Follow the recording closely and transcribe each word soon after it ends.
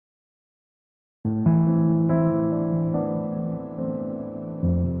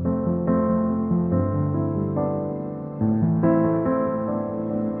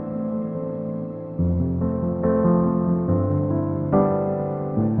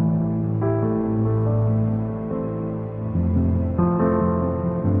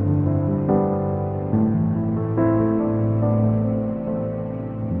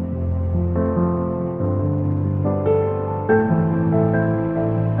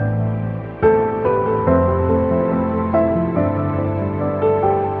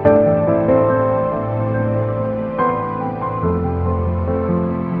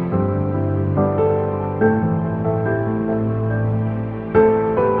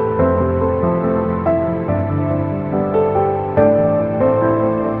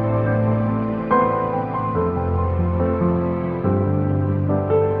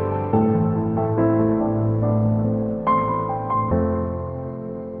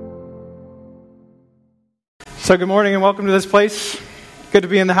So good morning and welcome to this place. Good to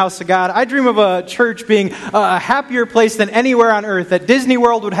be in the house of God. I dream of a church being a happier place than anywhere on earth, that Disney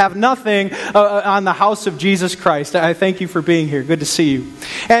World would have nothing on the house of Jesus Christ. I thank you for being here. Good to see you.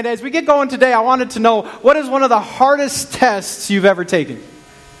 And as we get going today, I wanted to know, what is one of the hardest tests you've ever taken?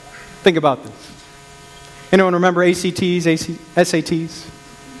 Think about this. Anyone remember ACTs, SATs?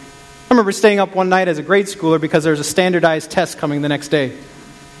 I remember staying up one night as a grade schooler because there was a standardized test coming the next day.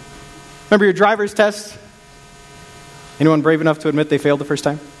 Remember your driver's test? Anyone brave enough to admit they failed the first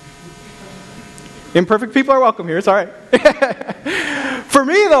time? Imperfect people are welcome here. It's all right. For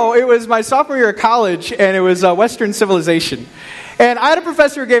me, though, it was my sophomore year of college, and it was Western civilization. And I had a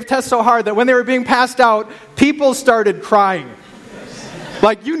professor who gave tests so hard that when they were being passed out, people started crying.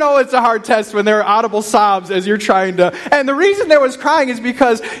 Like, you know it's a hard test when there are audible sobs as you're trying to... And the reason there was crying is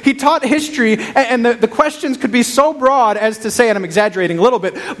because he taught history, and the questions could be so broad as to say, and I'm exaggerating a little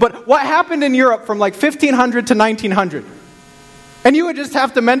bit, but what happened in Europe from like 1500 to 1900? And you would just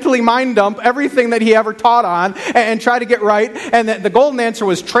have to mentally mind dump everything that he ever taught on and try to get right. And the golden answer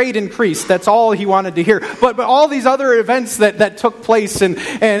was trade increased. That's all he wanted to hear. But all these other events that took place, and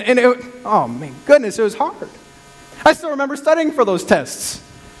it, oh my goodness, it was hard. I still remember studying for those tests.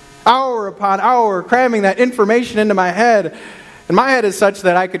 Hour upon hour, cramming that information into my head. And my head is such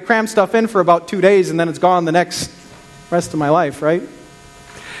that I could cram stuff in for about 2 days and then it's gone the rest of my life, right?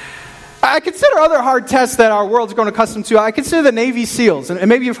 I consider other hard tests that our world's grown accustomed to. I consider the Navy SEALs. And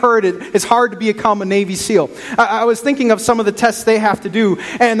maybe you've heard it's hard to become a Navy SEAL. I was thinking of some of the tests they have to do.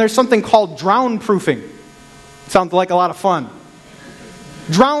 And there's something called drown proofing. Sounds like a lot of fun.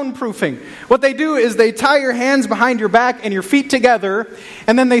 Drown proofing. What they do is they tie your hands behind your back and your feet together,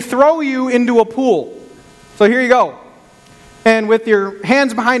 and then they throw you into a pool. So here you go. And with your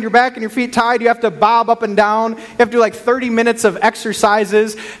hands behind your back and your feet tied, you have to bob up and down. You have to do like 30 minutes of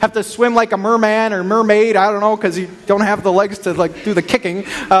exercises. Have to swim like a merman or mermaid. I don't know, because you don't have the legs to like do the kicking,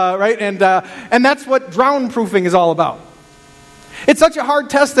 right? And that's what drown proofing is all about. It's such a hard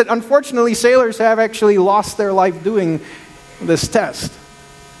test that unfortunately sailors have actually lost their life doing this test.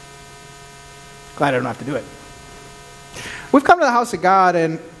 Glad I don't have to do it. We've come to the house of God,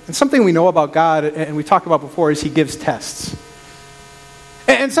 and something we know about God, and we talked about before, is He gives tests.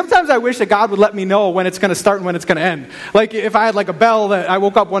 And sometimes I wish that God would let me know when it's going to start and when it's going to end. Like if I had like a bell that I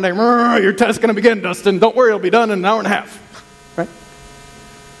woke up one day, your test's going to begin, Dustin. Don't worry, it'll be done in an hour and a half. Right?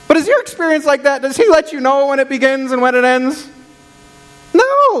 But is your experience like that? Does He let you know when it begins and when it ends?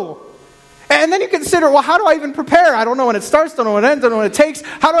 No. And then you consider, well, how do I even prepare? I don't know when it starts, don't know when it ends, don't know when it takes.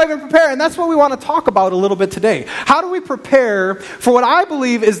 How do I even prepare? And that's what we want to talk about a little bit today. How do we prepare for what I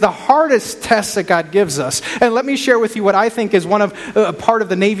believe is the hardest test that God gives us? And let me share with you what I think is one of a part of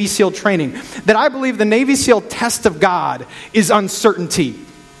the Navy SEAL training. That I believe the Navy SEAL test of God is uncertainty.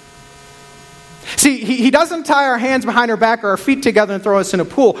 See, he doesn't tie our hands behind our back or our feet together and throw us in a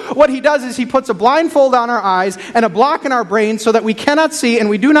pool. What He does is He puts a blindfold on our eyes and a block in our brain so that we cannot see and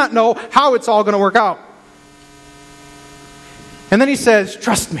we do not know how it's all going to work out. And then He says,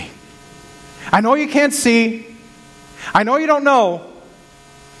 trust me. I know you can't see. I know you don't know.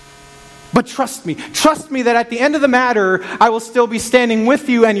 But trust me. Trust me that at the end of the matter, I will still be standing with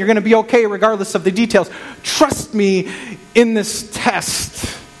you and you're going to be okay regardless of the details. Trust me in this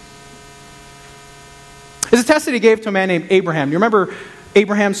test. It's a test that He gave to a man named Abraham. You remember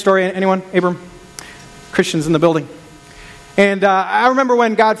Abraham's story? Anyone? Abram? Christians in the building. And I remember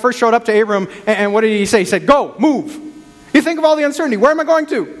when God first showed up to Abram, and what did He say? He said, go, move. You think of all the uncertainty. Where am I going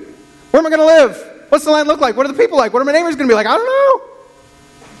to? Where am I going to live? What's the land look like? What are the people like? What are my neighbors going to be like? I don't know.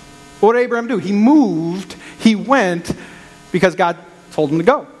 But what did Abraham do? He moved. He went because God told him to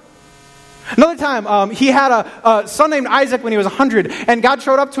go. Another time, he had a son named Isaac when he was 100, and God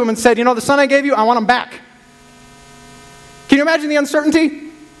showed up to him and said, the son I gave you, I want him back. Can you imagine the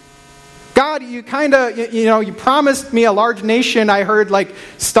uncertainty? God, you kind of, you promised me a large nation. I heard like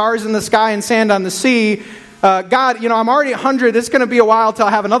stars in the sky and sand on the sea. God, I'm already 100. It's going to be a while till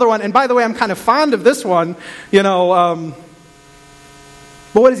I have another one. And by the way, I'm kind of fond of this one, but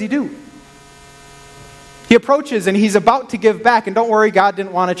what does He do? He approaches and He's about to give back. And don't worry, God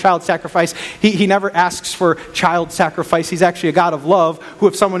didn't want a child sacrifice. He never asks for child sacrifice. He's actually a God of love who,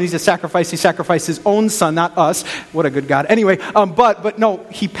 if someone needs a sacrifice, He sacrificed His own son, not us. What a good God. Anyway, but no,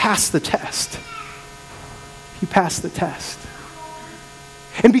 He passed the test. He passed the test.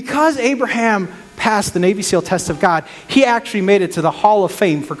 And because Abraham passed the Navy SEAL test of God, he actually made it to the Hall of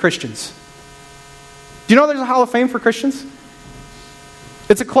Fame for Christians. Do you know there's a Hall of Fame for Christians?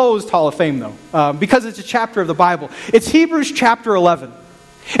 It's a closed Hall of Fame, though, because it's a chapter of the Bible. It's Hebrews chapter 11.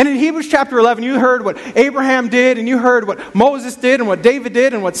 And in Hebrews chapter 11, you heard what Abraham did, and you heard what Moses did, and what David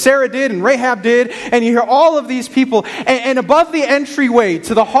did, and what Sarah did, and Rahab did, and you hear all of these people. And above the entryway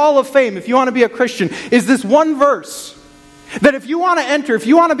to the Hall of Fame, if you want to be a Christian, is this one verse that if you want to enter, if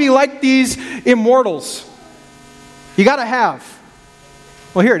you want to be like these immortals, you got to have.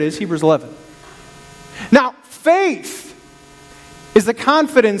 Well, here it is, Hebrews 11. Now, faith is the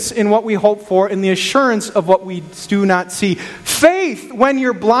confidence in what we hope for and the assurance of what we do not see. Faith, when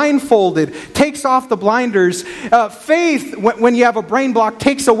you're blindfolded, takes off the blinders. Faith, when you have a brain block,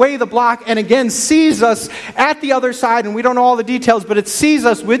 takes away the block and again sees us at the other side. And we don't know all the details, but it sees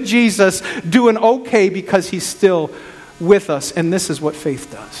us with Jesus doing okay because He's still with us. And this is what faith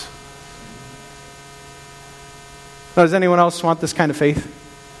does. Now, does anyone else want this kind of faith?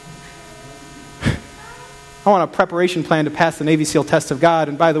 I want a preparation plan to pass the Navy SEAL test of God.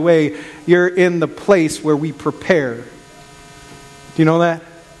 And by the way, you're in the place where we prepare. Do you know that?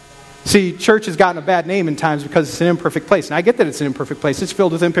 See, church has gotten a bad name in times because it's an imperfect place. And I get that it's an imperfect place. It's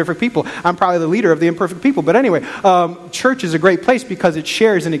filled with imperfect people. I'm probably the leader of the imperfect people. But anyway, church is a great place because it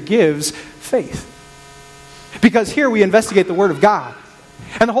shares and it gives faith. Because here we investigate the Word of God.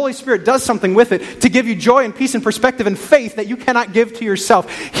 And the Holy Spirit does something with it to give you joy and peace and perspective and faith that you cannot give to yourself.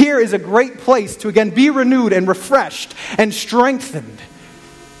 Here is a great place to again be renewed and refreshed and strengthened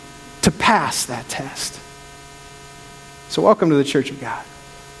to pass that test. So welcome to the Church of God.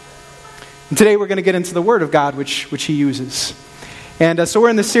 And today we're going to get into the Word of God which He uses. And so we're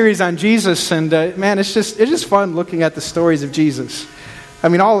in the series on Jesus, and man, it's just fun looking at the stories of Jesus. I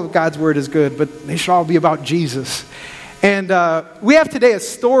mean, all of God's Word is good, but they should all be about Jesus. And we have today a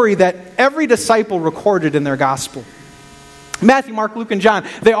story that every disciple recorded in their gospel. Matthew, Mark, Luke, and John,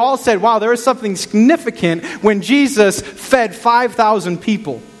 they all said, wow, there was something significant when Jesus fed 5,000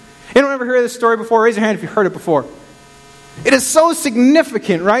 people. Anyone ever heard this story before? Raise your hand if you've heard it before. It is so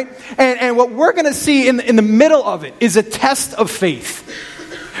significant, right? And what we're going to see in the middle of it is a test of faith.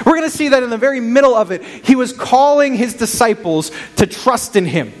 We're going to see that in the very middle of it, He was calling His disciples to trust in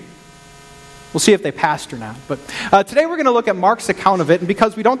Him. We'll see if they passed or not. But today we're going to look at Mark's account of it. And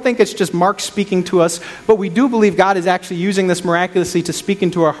because we don't think it's just Mark speaking to us, but we do believe God is actually using this miraculously to speak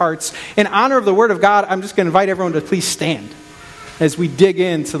into our hearts. In honor of the Word of God, I'm just going to invite everyone to please stand as we dig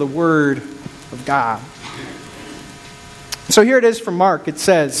into the Word of God. So here it is from Mark. It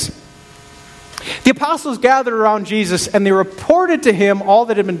says, the apostles gathered around Jesus and they reported to Him all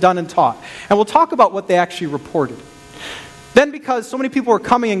that had been done and taught. And we'll talk about what they actually reported. Then because so many people were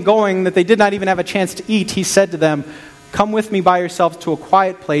coming and going that they did not even have a chance to eat, He said to them, come with me by yourselves to a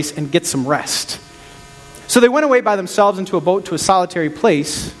quiet place and get some rest. So they went away by themselves into a boat to a solitary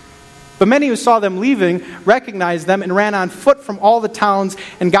place. But many who saw them leaving recognized them and ran on foot from all the towns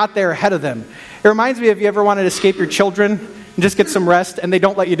and got there ahead of them. It reminds me of you ever wanted to escape your children and just get some rest and they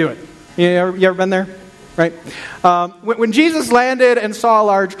don't let you do it. You ever been there? Right? When Jesus landed and saw a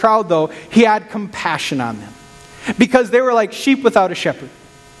large crowd, though, He had compassion on them, because they were like sheep without a shepherd.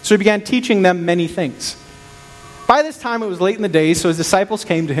 So He began teaching them many things. By this time it was late in the day, so His disciples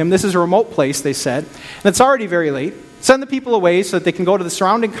came to Him. This is a remote place, they said, and it's already very late. Send the people away so that they can go to the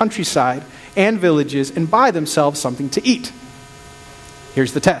surrounding countryside and villages and buy themselves something to eat.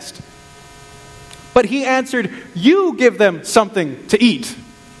 Here's the test. But He answered, you give them something to eat.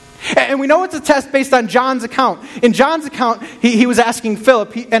 And we know it's a test based on John's account. In John's account, he was asking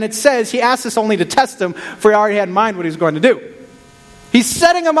Philip, and it says he asked this only to test him, for he already had in mind what he was going to do. He's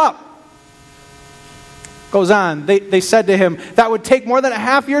setting him up. Goes on, they said to him, that would take more than a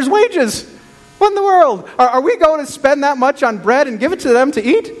half year's wages. What in the world? Are we going to spend that much on bread and give it to them to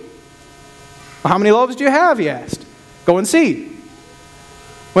eat? Well, how many loaves do you have, he asked. Go and see.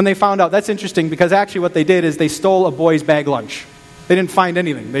 When they found out, that's interesting, because actually what they did is they stole a boy's bag lunch. They didn't find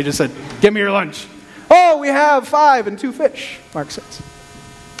anything. They just said, give me your lunch. Oh, we have 5 and 2 fish, Mark says.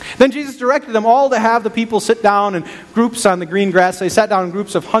 Then Jesus directed them all to have the people sit down in groups on the green grass. They sat down in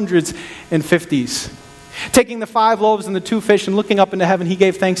groups of hundreds and 50s. Taking the 5 loaves and the 2 fish and looking up into heaven, He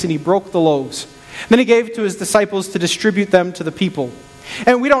gave thanks and He broke the loaves. Then He gave to His disciples to distribute them to the people.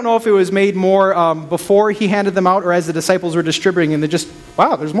 And we don't know if it was made more before He handed them out or as the disciples were distributing, and they just,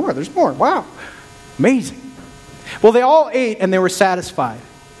 wow, there's more, wow. Amazing. Well, they all ate and they were satisfied.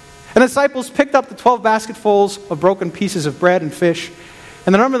 And the disciples picked up the 12 basketfuls of broken pieces of bread and fish,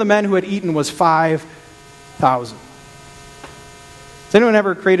 and the number of the men who had eaten was 5,000. Has anyone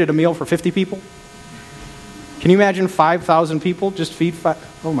ever created a meal for 50 people? Can you imagine 5,000 people just feed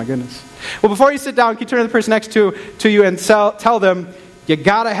 5? Oh my goodness. Well, before you sit down, can you turn to the person next to you and tell them, you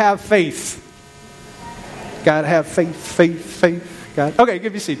gotta have faith. Gotta have faith. Okay,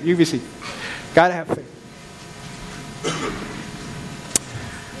 give you a seat. Gotta have faith.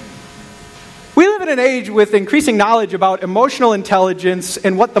 an age with increasing knowledge about emotional intelligence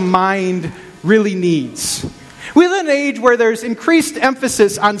and what the mind really needs. We live in an age where there's increased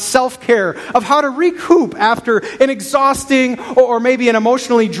emphasis on self-care, of how to recoup after an exhausting or maybe an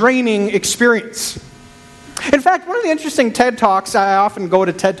emotionally draining experience. In fact, one of the interesting TED Talks, I often go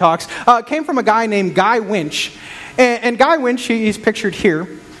to TED Talks, came from a guy named Guy Winch. And Guy Winch, he's pictured here.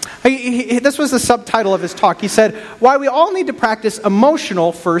 This was the subtitle of his talk. He said, "Why we all need to practice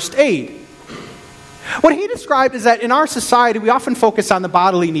emotional first aid." What he described is that in our society, we often focus on the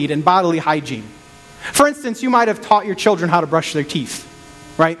bodily need and bodily hygiene. For instance, you might have taught your children how to brush their teeth,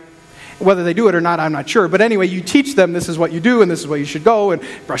 right? Whether they do it or not, I'm not sure. But anyway, you teach them this is what you do and this is where you should go and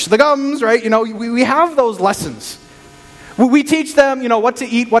brush the gums, right? We have those lessons. We teach them, what to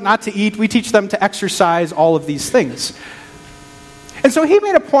eat, what not to eat. We teach them to exercise, all of these things. And so he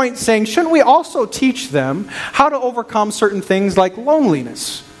made a point saying, shouldn't we also teach them how to overcome certain things like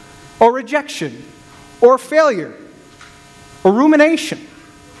loneliness or rejection or failure or rumination?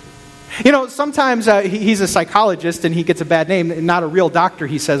 Sometimes he's a psychologist and he gets a bad name, not a real doctor,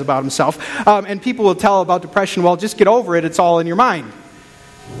 he says about himself. And people will tell about depression, well, just get over it, it's all in your mind.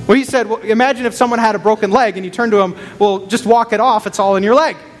 Well, he said, imagine if someone had a broken leg and you turn to him, well, just walk it off, it's all in your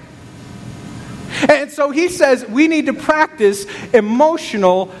leg. And so he says we need to practice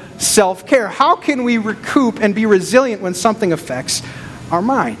emotional self-care. How can we recoup and be resilient when something affects our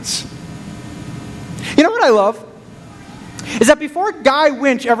minds? You know what I love? Is that before Guy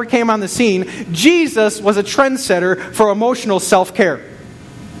Winch ever came on the scene, Jesus was a trendsetter for emotional self-care.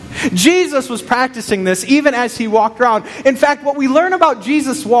 Jesus was practicing this even as he walked around. In fact, what we learn about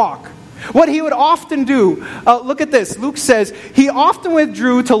Jesus' walk, what he would often do, look at this. Luke says, he often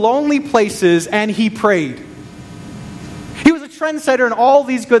withdrew to lonely places and he prayed. He was a trendsetter in all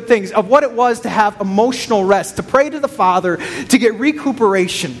these good things of what it was to have emotional rest, to pray to the Father, to get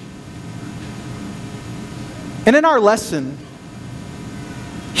recuperation. And in our lesson,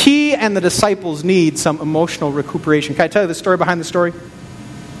 he and the disciples need some emotional recuperation. Can I tell you the story behind the story?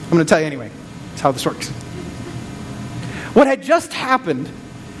 I'm going to tell you anyway. That's how this works. What had just happened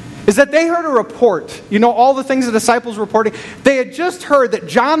is that they heard a report. All the things the disciples were reporting. They had just heard that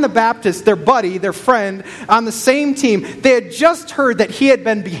John the Baptist, their buddy, their friend, on the same team, they had just heard that he had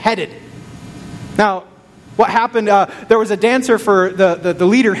been beheaded. Now, what happened, there was a dancer for the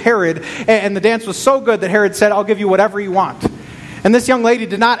leader, Herod, and the dance was so good that Herod said, I'll give you whatever you want. And this young lady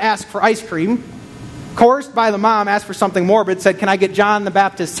did not ask for ice cream. Coerced by the mom, asked for something morbid, said, can I get John the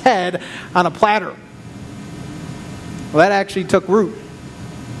Baptist's head on a platter? Well, that actually took root.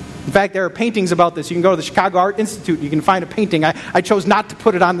 In fact, there are paintings about this. You can go to the Chicago Art Institute and you can find a painting. I chose not to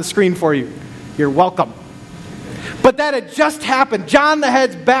put it on the screen for you. You're welcome. But that had just happened. John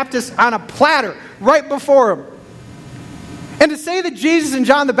the Baptist on a platter right before him. And to say that Jesus and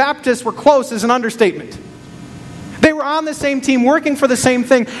John the Baptist were close is an understatement. They were on the same team, working for the same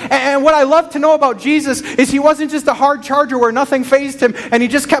thing. And what I love to know about Jesus is he wasn't just a hard charger where nothing fazed him and he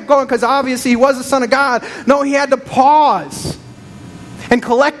just kept going because obviously he was the Son of God. No, he had to pause and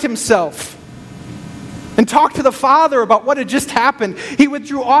collect himself and talk to the Father about what had just happened. He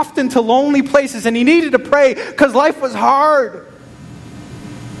withdrew often to lonely places and he needed to pray because life was hard.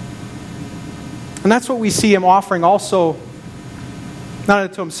 And that's what we see him offering also, not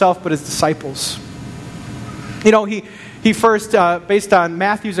only to himself, but his disciples. He first, based on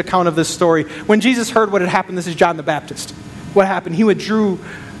Matthew's account of this story, when Jesus heard what had happened, this is John the Baptist. What happened? He withdrew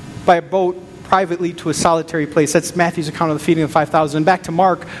by a boat privately to a solitary place. That's Matthew's account of the feeding of 5,000. And back to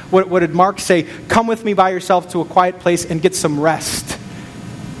Mark, what did Mark say? Come with me by yourself to a quiet place and get some rest.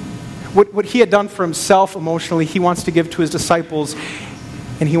 What he had done for himself emotionally, he wants to give to his disciples,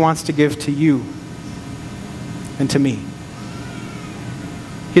 and he wants to give to you and to me.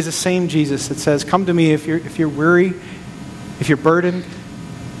 He's the same Jesus that says, come to me if you're weary, if you're burdened,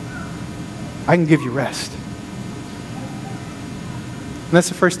 I can give you rest. And that's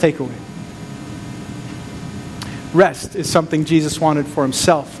the first takeaway. Rest is something Jesus wanted for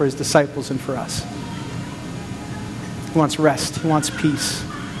himself, for his disciples, and for us. He wants rest. He wants peace.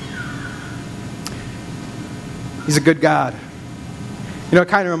 He's a good God. It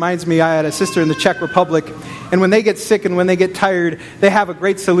kind of reminds me, I had a sister in the Czech Republic, and when they get sick and when they get tired, they have a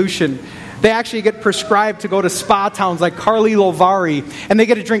great solution. They actually get prescribed to go to spa towns like Karlovy Vary, and they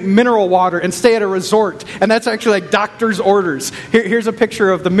get to drink mineral water and stay at a resort. And that's actually like doctor's orders. Here's a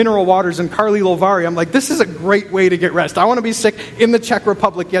picture of the mineral waters in Karlovy Vary. I'm like, this is a great way to get rest. I want to be sick in the Czech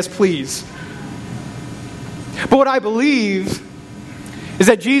Republic. Yes, please. But what I believe is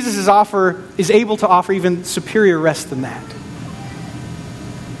that Jesus is able to offer even superior rest than that.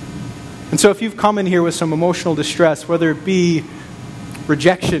 And so if you've come in here with some emotional distress, whether it be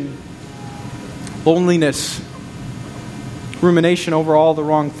rejection loneliness, rumination over all the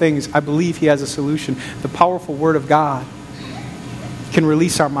wrong things, I believe He has a solution. The powerful Word of God can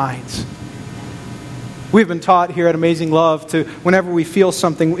release our minds. We've been taught here at Amazing Love to, whenever we feel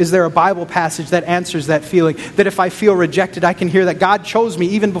something, is there a Bible passage that answers that feeling? That if I feel rejected, I can hear that God chose me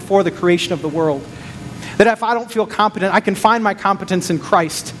even before the creation of the world. That if I don't feel competent, I can find my competence in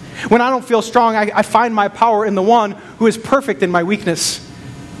Christ. When I don't feel strong, I find my power in the one who is perfect in my weakness.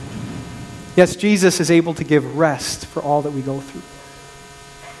 Yes, Jesus is able to give rest for all that we go through.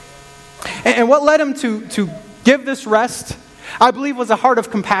 And what led Him to give this rest, I believe, was a heart of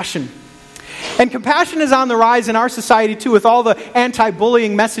compassion. And compassion is on the rise in our society too, with all the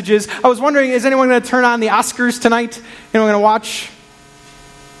anti-bullying messages. I was wondering, is anyone going to turn on the Oscars tonight? Anyone going to watch?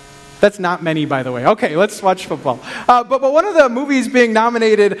 That's not many, by the way. Okay, let's watch football. But one of the movies being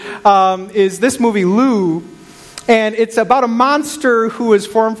nominated is this movie, Lou. And it's about a monster who is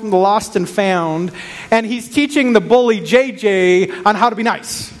formed from the lost and found. And he's teaching the bully, JJ, on how to be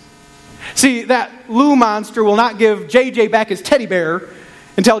nice. See, that Lou monster will not give JJ back his teddy bear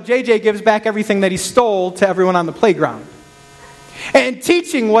until JJ gives back everything that he stole to everyone on the playground. And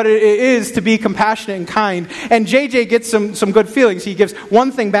teaching what it is to be compassionate and kind. And JJ gets some good feelings. He gives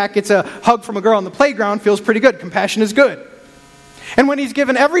one thing back, gets a hug from a girl on the playground, feels pretty good. Compassion is good. And when he's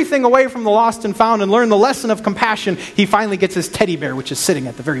given everything away from the lost and found and learned the lesson of compassion, he finally gets his teddy bear, which is sitting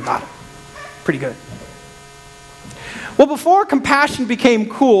at the very bottom. Pretty good. Well, before compassion became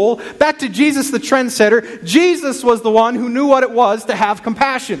cool, back to Jesus the trendsetter, Jesus was the one who knew what it was to have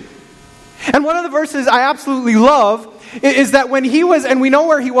compassion. And one of the verses I absolutely love is that when He was, and we know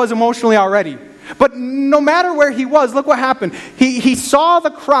where He was emotionally already, but no matter where He was, look what happened. He saw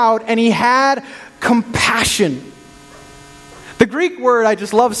the crowd and He had compassion. The Greek word I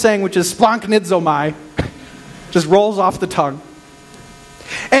just love saying, which is splanchnizomai, just rolls off the tongue.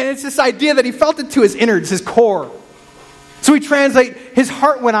 And it's this idea that He felt it to His innards, His core. So we translate, His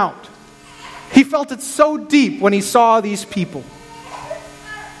heart went out. He felt it so deep when He saw these people.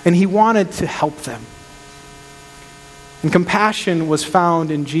 And He wanted to help them. And compassion was found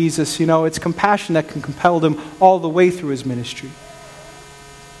in Jesus. You know, it's compassion that can compel Him all the way through His ministry.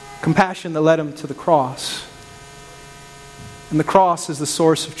 Compassion that led Him to the cross. And the cross is the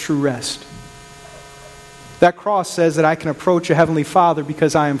source of true rest. That cross says that I can approach a Heavenly Father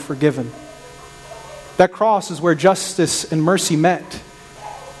because I am forgiven. That cross is where justice and mercy met.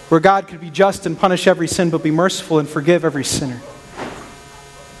 Where God could be just and punish every sin, but be merciful and forgive every sinner.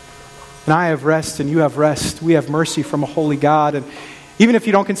 And I have rest and you have rest. We have mercy from a holy God. And even if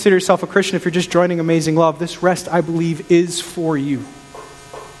you don't consider yourself a Christian, if you're just joining Amazing Love, this rest, I believe, is for you.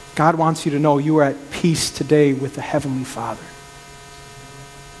 God wants you to know you are at peace today with the Heavenly Father.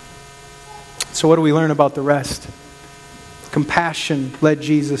 So what do we learn about the rest? Compassion led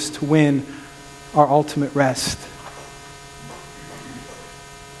Jesus to win our ultimate rest.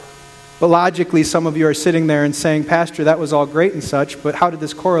 But logically, some of you are sitting there and saying, Pastor, that was all great and such, but how did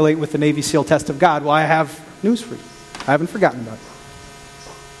this correlate with the Navy SEAL test of God? Well, I have news for you. I haven't forgotten about it.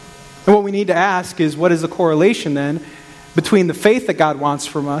 And what we need to ask is, what is the correlation then between the faith that God wants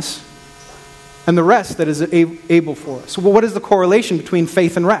from us and the rest that is able for us? So what is the correlation between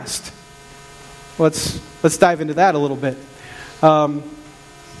faith and rest? Let's dive into that a little bit.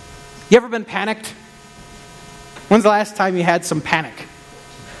 You ever been panicked? When's the last time you had some panic?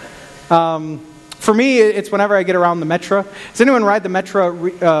 For me, it's whenever I get around the Metro. Does anyone ride the Metro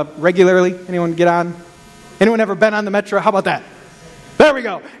regularly? Anyone get on? Anyone ever been on the Metro? How about that? There we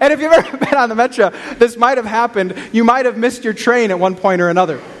go. And if you've ever been on the Metro, this might have happened. You might have missed your train at one point or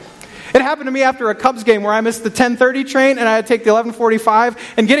another. It happened to me after a Cubs game where I missed the 10:30 train and I had to take the 11:45.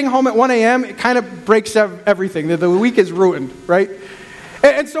 And getting home at 1 a.m., it kind of breaks everything. The week is ruined, right?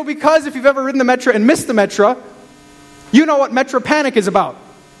 And so because if you've ever ridden the Metro and missed the Metro, you know what Metro panic is about.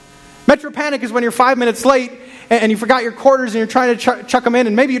 Metro panic is when you're 5 minutes late and you forgot your quarters and you're trying to chuck them in,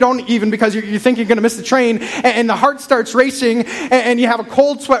 and maybe you don't even because you think you're going to miss the train, and the heart starts racing and you have a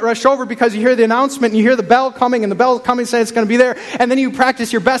cold sweat rush over because you hear the announcement and you hear the bell coming, and the bell coming saying it's going to be there, and then you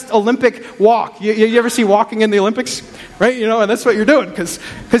practice your best Olympic walk. You ever see walking in the Olympics? Right? You know, and that's what you're doing because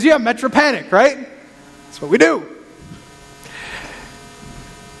you have Metro panic, right? That's what we do.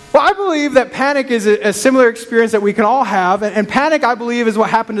 Well, I believe that panic is a similar experience that we can all have. And panic, I believe, is what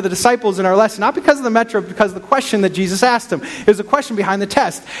happened to the disciples in our lesson. Not because of the Metro, but because of the question that Jesus asked them. It was a question behind the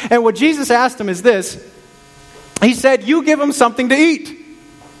test. And what Jesus asked them is this. He said, you give them something to eat.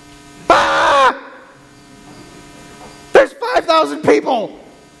 Ah! There's 5,000 people.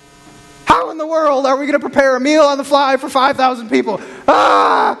 How in the world are we going to prepare a meal on the fly for 5,000 people?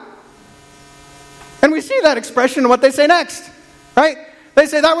 Ah! And we see that expression in what they say next. Right? They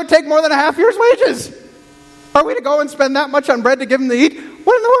say that would take more than a half year's wages. Are we to go and spend that much on bread to give them to eat?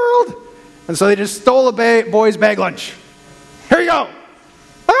 What in the world? And so they just stole a boy's bag lunch. Here you go.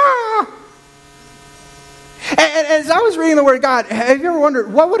 Ah! And as I was reading the Word of God, have you ever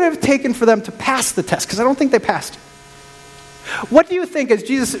wondered what would it have taken for them to pass the test? Because I don't think they passed. What do you think, as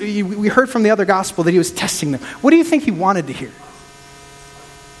Jesus, we heard from the other gospel that he was testing them. What do you think he wanted to hear?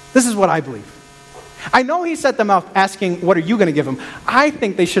 This is what I believe. I know he set them up asking, what are you going to give them? I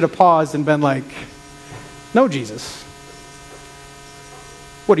think they should have paused and been like, no, Jesus.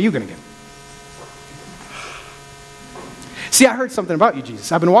 What are you going to give? See, I heard something about you,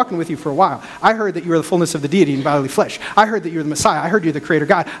 Jesus. I've been walking with you for a while. I heard that you were the fullness of the deity in bodily flesh. I heard that you were the Messiah. I heard you're the Creator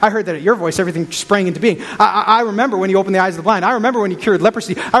God. I heard that at your voice everything sprang into being. I remember when you opened the eyes of the blind. I remember when you cured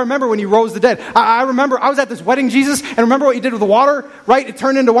leprosy. I remember when you rose the dead. I remember I was at this wedding, Jesus, and remember what you did with the water, right? It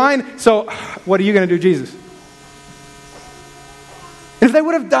turned into wine. So what are you going to do, Jesus? And if they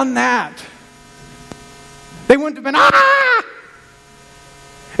would have done that, they wouldn't have been,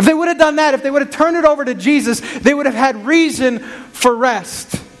 If they would have done that, if they would have turned it over to Jesus, they would have had reason for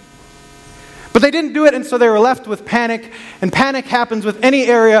rest. But they didn't do it, and so they were left with panic. And panic happens with any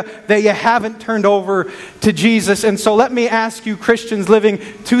area that you haven't turned over to Jesus. And so let me ask you, Christians living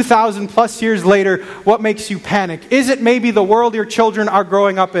 2,000 plus years later, what makes you panic? Is it maybe the world your children are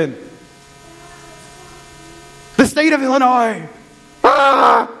growing up in? The state of Illinois.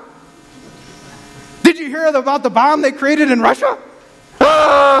 Did you hear about the bomb they created in Russia?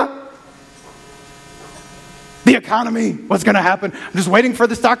 The economy, what's going to happen? I'm just waiting for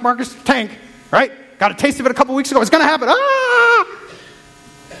the stock market to tank, right? Got a taste of it a couple weeks ago. It's going to happen.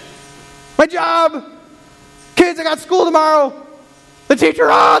 My job. Kids, I got school tomorrow. The teacher,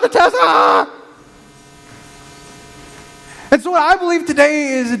 the test, And so what I believe today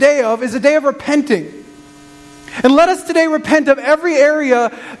is a day of repenting. And let us today repent of every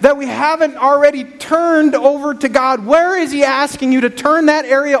area that we haven't already turned over to God. Where is he asking you to turn that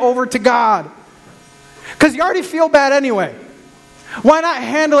area over to God? Because you already feel bad anyway. Why not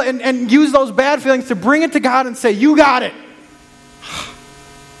handle it and use those bad feelings to bring it to God and say, you got it.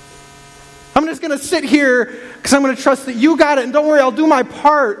 I'm just going to sit here because I'm going to trust that you got it. And don't worry, I'll do my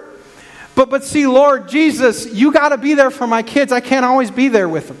part. But see, Lord Jesus, you got to be there for my kids. I can't always be there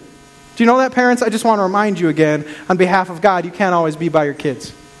with them. Do you know that, parents? I just want to remind you again, on behalf of God, you can't always be by your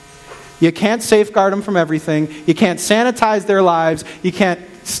kids. You can't safeguard them from everything. You can't sanitize their lives. You can't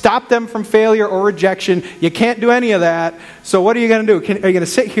stop them from failure or rejection. You can't do any of that. So what are you going to do? Are you going to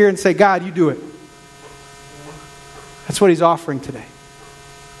sit here and say, God, you do it? That's what he's offering today.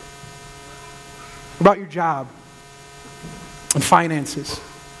 What about your job and finances?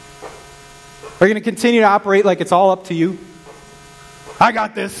 Are you going to continue to operate like it's all up to you? I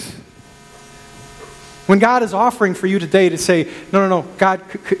got this. When God is offering for you today to say, no, God,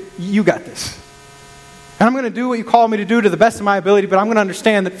 you got this. And I'm going to do what you call me to do to the best of my ability, but I'm going to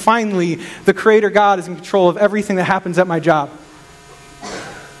understand that finally the Creator God is in control of everything that happens at my job.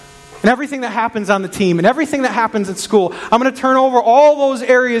 And everything that happens on the team, and everything that happens at school. I'm going to turn over all those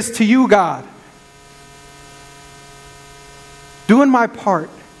areas to you, God. Doing my part.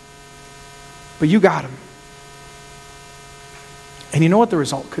 But you got them. And you know what the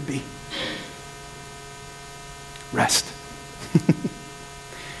result could be? Rest.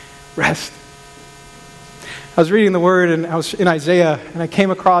 Rest. I was reading the Word, and I was in Isaiah, and I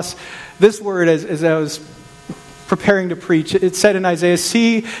came across this word as I was preparing to preach. It said in Isaiah,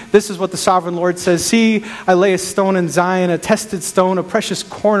 see, this is what the sovereign Lord says, see, I lay a stone in Zion, a tested stone, a precious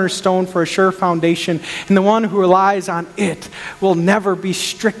cornerstone for a sure foundation, and the one who relies on it will never be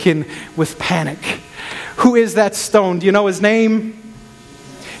stricken with panic. Who is that stone? Do you know his name?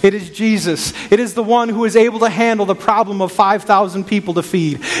 It is Jesus. It is the one who is able to handle the problem of 5,000 people to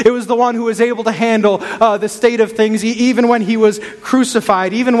feed. It was the one who was able to handle the state of things even when he was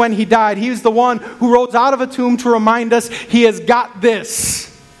crucified, even when he died. He is the one who rose out of a tomb to remind us he has got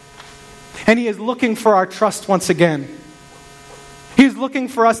this. And he is looking for our trust once again. He's looking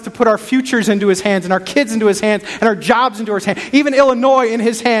for us to put our futures into his hands and our kids into his hands and our jobs into his hands, even Illinois in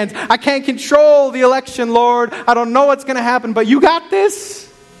his hands. I can't control the election, Lord. I don't know what's going to happen, but you got this.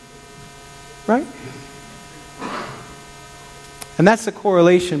 Right? And that's the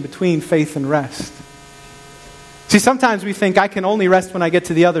correlation between faith and rest. See, sometimes we think I can only rest when I get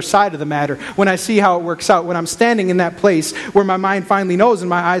to the other side of the matter, when I see how it works out, when I'm standing in that place where my mind finally knows and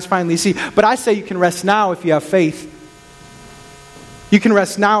my eyes finally see. But I say you can rest now if you have faith. You can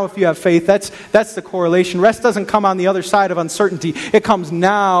rest now if you have faith. That's the correlation. Rest doesn't come on the other side of uncertainty. It comes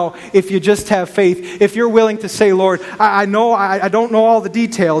now if you just have faith. If you're willing to say, Lord, I know I don't know all the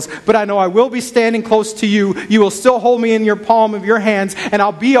details, but I know I will be standing close to you. You will still hold me in your palm of your hands, and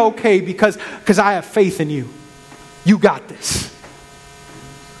I'll be okay because I have faith in you. You got this.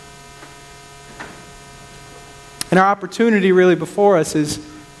 And our opportunity really before us is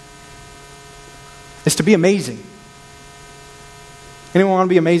to be amazing. Anyone want to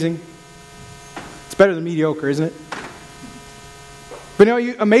be amazing? It's better than mediocre, isn't it? But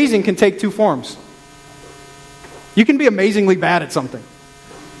amazing can take two forms. You can be amazingly bad at something.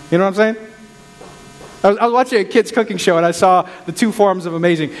 You know what I'm saying? I was watching a kids' cooking show, and I saw the two forms of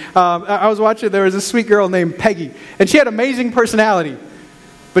amazing. I was watching, there was a sweet girl named Peggy, and she had amazing personality,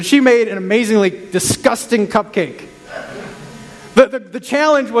 but she made an amazingly disgusting cupcake. The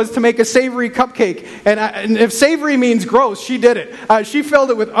challenge was to make a savory cupcake, and if savory means gross, she did it. She filled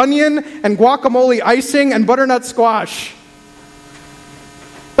it with onion and guacamole icing and butternut squash.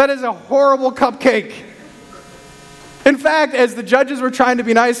 That is a horrible cupcake. In fact, as the judges were trying to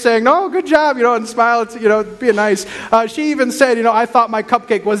be nice, saying, "No, good job," and smile, being nice, she even said, "I thought my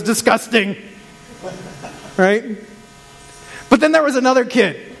cupcake was disgusting." Right? But then there was another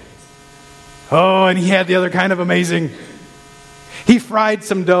kid. Oh, and he had the other kind of amazing. He fried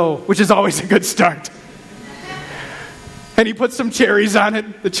some dough, which is always a good start. And he put some cherries on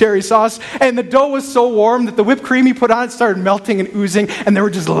it, the cherry sauce. And the dough was so warm that the whipped cream he put on it started melting and oozing. And there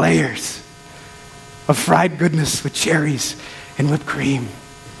were just layers of fried goodness with cherries and whipped cream.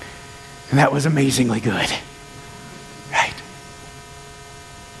 And that was amazingly good. Right?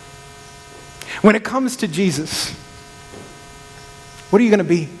 When it comes to Jesus, what are you going to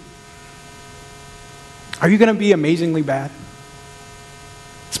be? Are you going to be amazingly bad?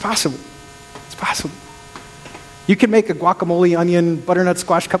 It's possible. It's possible. You can make a guacamole, onion, butternut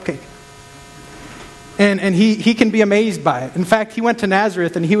squash cupcake. And he can be amazed by it. In fact, he went to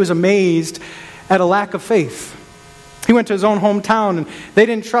Nazareth and he was amazed at a lack of faith. He went to his own hometown and they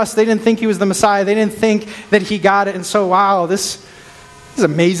didn't trust, they didn't think he was the Messiah, they didn't think that he got it. And so, wow, this is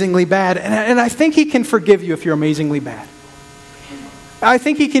amazingly bad. And I think he can forgive you if you're amazingly bad. I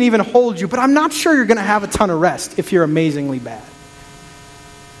think he can even hold you, but I'm not sure you're going to have a ton of rest if you're amazingly bad.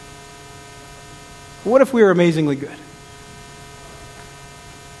 What if we were amazingly good? And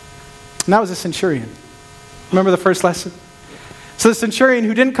that was a centurion. Remember the first lesson? So the centurion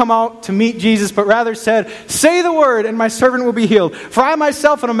who didn't come out to meet Jesus, but rather said, "Say the word, and my servant will be healed. For I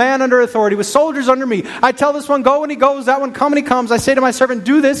myself am a man under authority, with soldiers under me. I tell this one, go, and he goes. That one, come, and he comes. I say to my servant,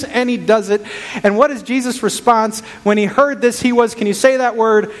 do this, and he does it." And what is Jesus' response when he heard this? He was, can you say that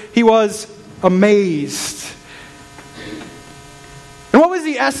word? He was amazed. And what was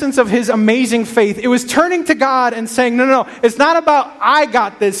the essence of his amazing faith? It was turning to God and saying, no, it's not about I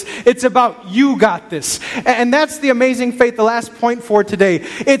got this, it's about you got this. And that's the amazing faith, the last point for today.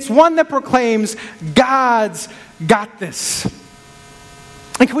 It's one that proclaims God's got this.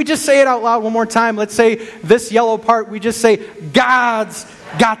 And can we just say it out loud one more time? Let's say this yellow part, we just say, God's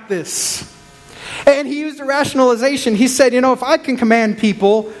got this. And he used a rationalization. He said, if I can command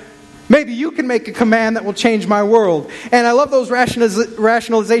people, maybe you can make a command that will change my world. And I love those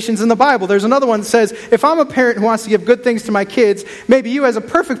rationalizations in the Bible. There's another one that says, if I'm a parent who wants to give good things to my kids, maybe you as a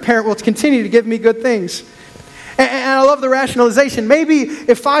perfect parent will continue to give me good things. And I love the rationalization. Maybe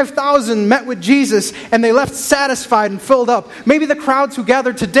if 5,000 met with Jesus and they left satisfied and filled up, maybe the crowds who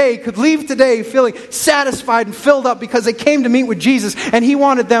gathered today could leave today feeling satisfied and filled up because they came to meet with Jesus and he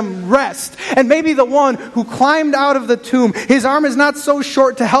wanted them rest. And maybe the one who climbed out of the tomb, his arm is not so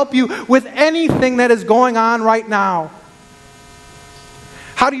short to help you with anything that is going on right now.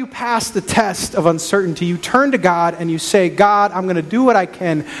 How do you pass the test of uncertainty? You turn to God and you say, God, I'm going to do what I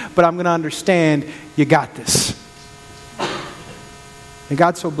can, but I'm going to understand you got this. May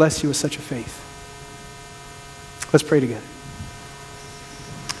God so bless you with such a faith. Let's pray together.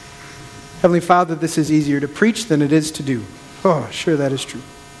 Heavenly Father, this is easier to preach than it is to do. Oh, sure, that is true.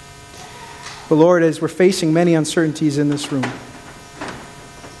 But Lord, as we're facing many uncertainties in this room,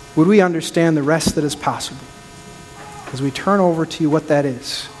 would we understand the rest that is possible as we turn over to you what that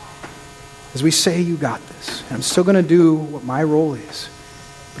is? As we say, you got this. And I'm still going to do what my role is,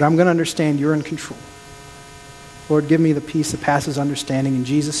 but I'm going to understand you're in control. Lord, give me the peace that passes understanding in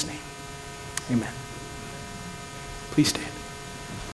Jesus' name. Amen. Please stand.